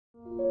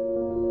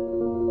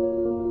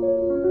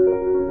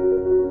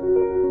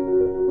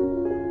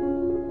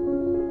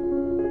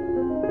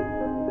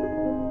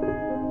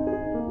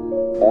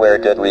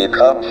did we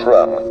come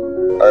from?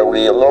 Are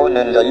we alone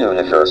in the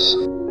universe?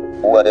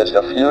 What is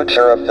the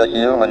future of the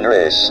human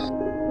race?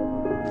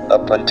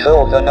 Up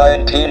until the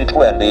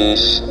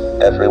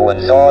 1920s,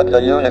 everyone thought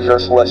the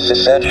universe was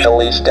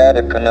essentially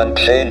static and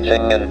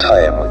unchanging in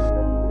time.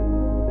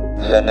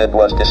 Then it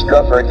was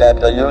discovered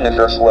that the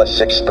universe was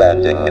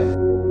expanding.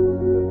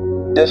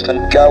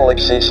 Distant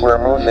galaxies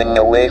were moving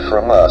away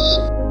from us.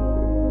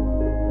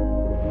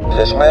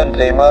 This meant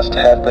they must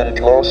have been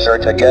closer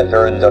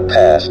together in the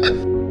past.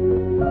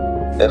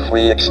 If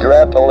we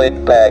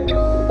extrapolate back,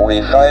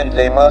 we find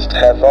they must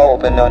have all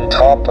been on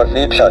top of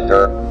each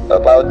other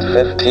about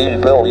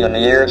 15 billion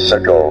years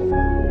ago.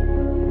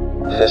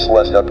 This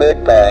was the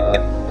Big Bang,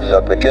 the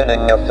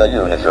beginning of the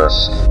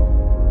universe.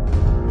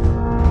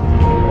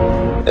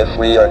 If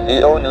we are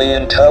the only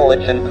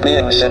intelligent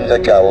beings in the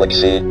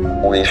galaxy,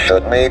 we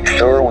should make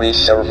sure we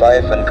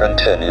survive and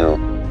continue.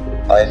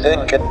 I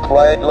think it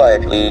quite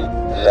likely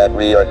that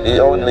we are the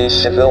only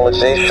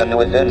civilization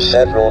within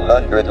several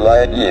hundred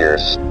light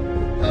years.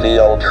 The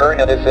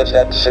alternative is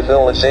that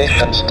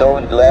civilizations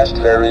don't last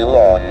very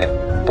long,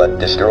 but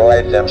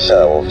destroy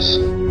themselves.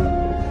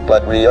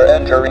 But we are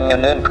entering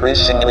an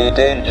increasingly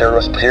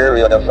dangerous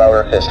period of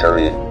our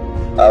history.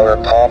 Our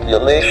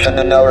population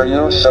and our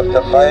use of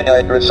the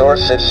finite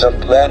resources of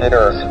planet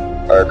Earth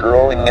are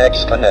growing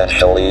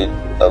exponentially,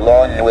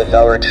 along with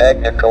our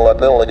technical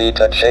ability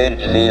to change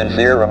the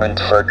environment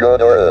for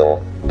good or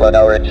ill. But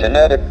our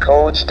genetic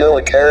code still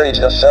carries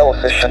the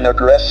selfish and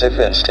aggressive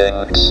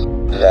instincts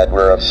that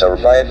were of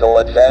survival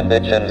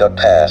advantage in the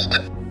past.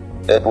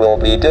 It will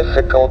be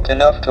difficult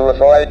enough to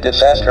avoid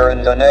disaster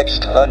in the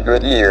next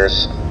 100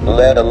 years,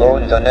 let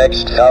alone the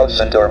next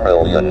 1,000 or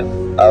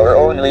million. Our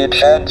only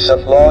chance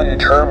of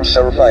long-term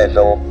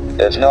survival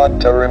is not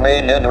to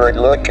remain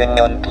inward-looking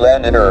on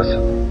planet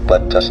Earth,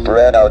 but to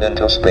spread out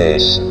into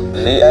space.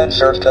 The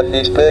answers to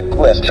these big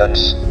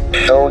questions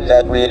show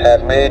that we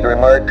have made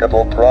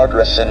remarkable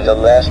progress in the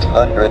last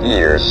 100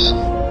 years.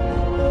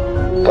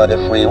 But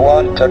if we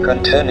want to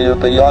continue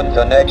beyond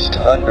the next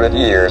 100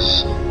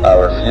 years,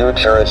 our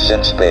future is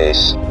in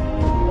space.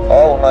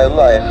 All my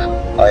life,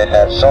 I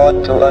have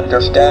sought to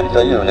understand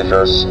the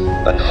universe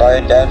and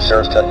find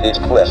answers to these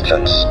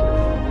questions.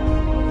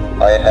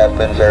 I have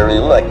been very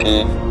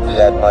lucky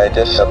that my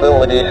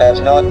disability has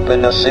not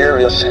been a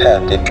serious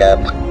handicap.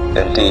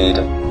 Indeed,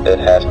 it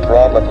has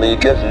probably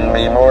given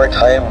me more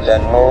time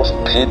than most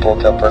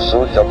people to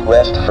pursue the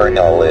quest for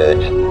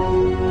knowledge.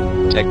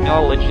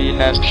 Technology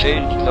has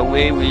changed the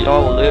way we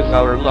all live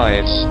our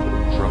lives,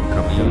 from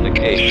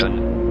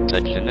communication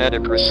to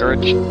genetic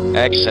research,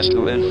 access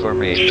to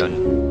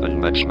information, and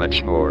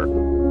much more.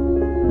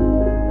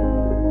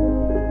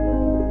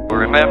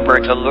 Remember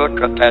to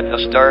look up at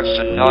the stars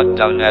and not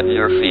down at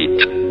your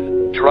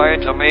feet. Try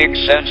to make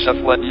sense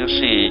of what you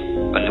see,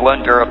 and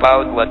wonder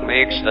about what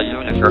makes the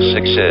universe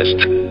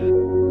exist.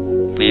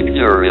 Be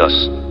curious.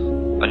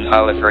 And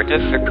however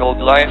difficult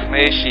life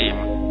may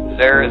seem,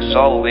 there is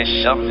always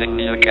something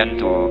you can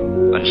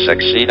do and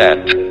succeed at.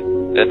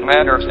 It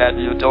matters that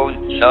you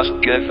don't just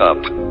give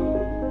up.